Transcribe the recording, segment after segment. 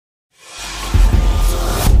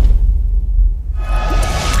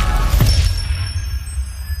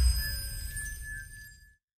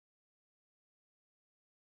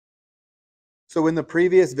So in the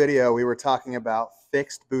previous video, we were talking about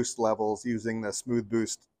fixed boost levels using the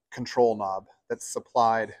SmoothBoost control knob that's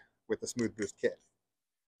supplied with the SmoothBoost kit.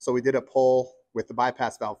 So we did a pull with the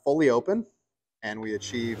bypass valve fully open, and we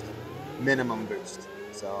achieved minimum boost.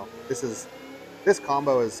 So this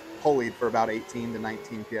combo is pulleyed for about 18 to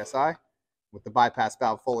 19 psi. With the bypass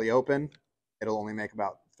valve fully open, it'll only make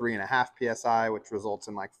about 3.5 psi, which results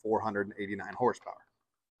in like 489 horsepower.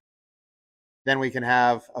 Then we can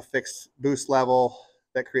have a fixed boost level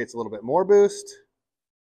that creates a little bit more boost,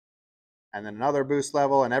 and then another boost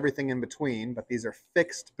level and everything in between, but these are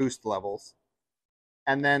fixed boost levels.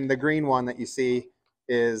 And then the green one that you see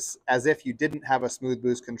is as if you didn't have a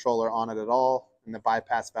SmoothBoost controller on it at all, and the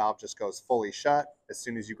bypass valve just goes fully shut as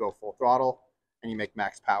soon as you go full throttle and you make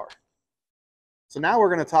max power. So now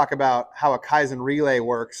we're going to talk about how a Kaizen relay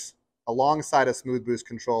works alongside a SmoothBoost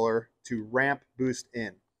controller to ramp boost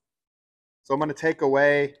in. So I'm going to take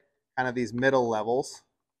away kind of these middle levels.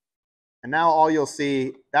 And now all you'll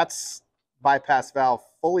see, that's bypass valve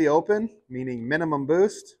fully open, meaning minimum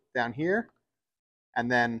boost down here,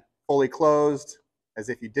 and then fully closed as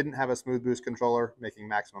if you didn't have a SmoothBoost controller, making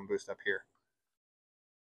maximum boost up here.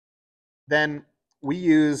 Then we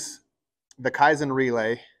use the Kaizen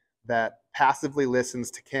relay that passively listens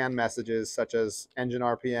to CAN messages such as engine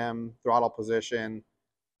RPM, throttle position,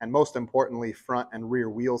 and most importantly, front and rear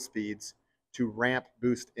wheel speeds to ramp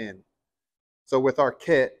boost in. So with our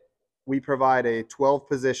kit, we provide a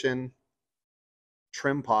 12-position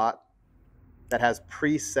Trimpot that has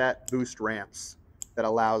preset boost ramps that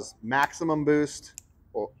allows maximum boost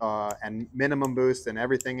and minimum boost and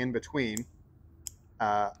everything in between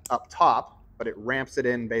up top, but it ramps it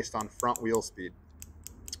in based on front wheel speed.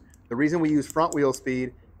 The reason we use front wheel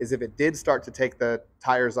speed is if it did start to take the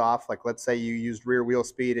tires off, like let's say you used rear wheel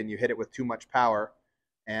speed and you hit it with too much power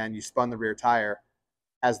and you spun the rear tire,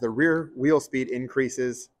 as the rear wheel speed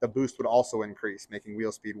increases, the boost would also increase, making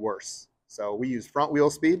wheel speed worse. So we use front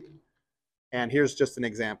wheel speed, and here's just an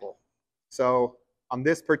example. So on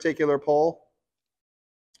this particular pull,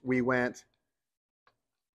 we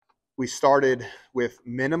started with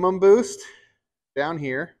minimum boost down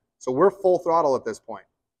here. So we're full throttle at this point.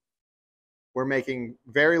 We're making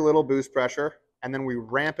very little boost pressure, and then we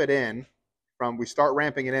ramp it in we start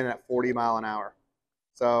ramping it in at 40 miles an hour.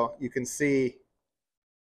 So you can see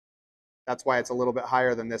that's why it's a little bit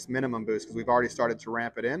higher than this minimum boost, because we've already started to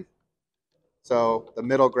ramp it in. So the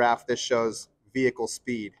middle graph, this shows vehicle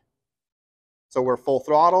speed. So we're full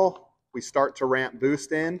throttle. We start to ramp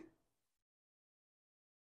boost in.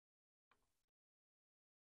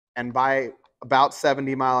 And by about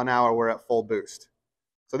 70 miles an hour, we're at full boost.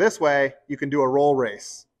 So this way, you can do a roll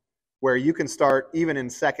race where you can start even in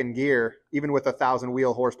second gear, even with a 1,000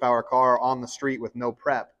 horsepower car on the street with no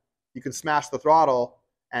prep. You can smash the throttle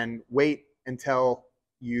and wait until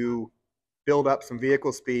you build up some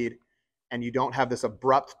vehicle speed and you don't have this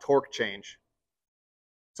abrupt torque change.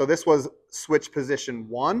 So this was switch position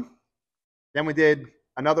 1. Then we did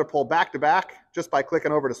another pull back to back just by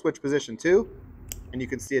clicking over to switch position 2, and you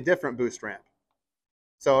can see a different boost ramp.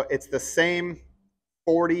 So it's the same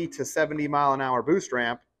 40 to 70 mile an hour boost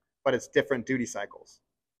ramp, but it's different duty cycles.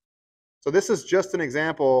 So this is just an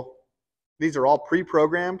example. These are all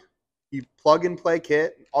pre-programmed. You plug and play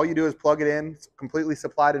kit. All you do is plug it in. It's completely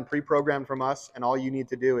supplied and pre-programmed from us, and all you need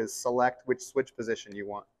to do is select which switch position you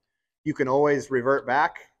want. You can always revert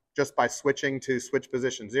back just by switching to switch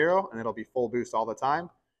position 0, and it'll be full boost all the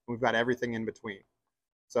time. We've got everything in between.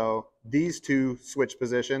 So these two switch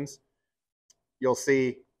positions, you'll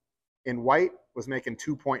see in white was making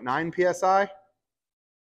 2.9 psi.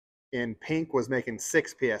 In pink was making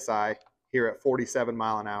 6 psi here at 47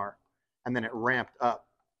 miles an hour, and then it ramped up.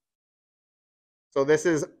 So this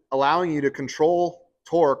is allowing you to control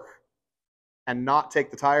torque and not take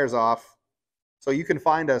the tires off. So you can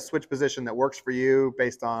find a switch position that works for you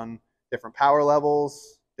based on different power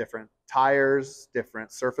levels, different tires,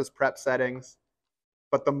 different surface prep settings.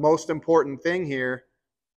 But the most important thing here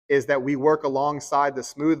is that we work alongside the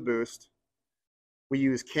SmoothBoost. We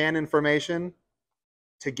use CAN information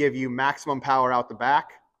to give you maximum power out the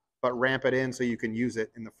back, but ramp it in so you can use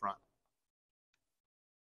it in the front.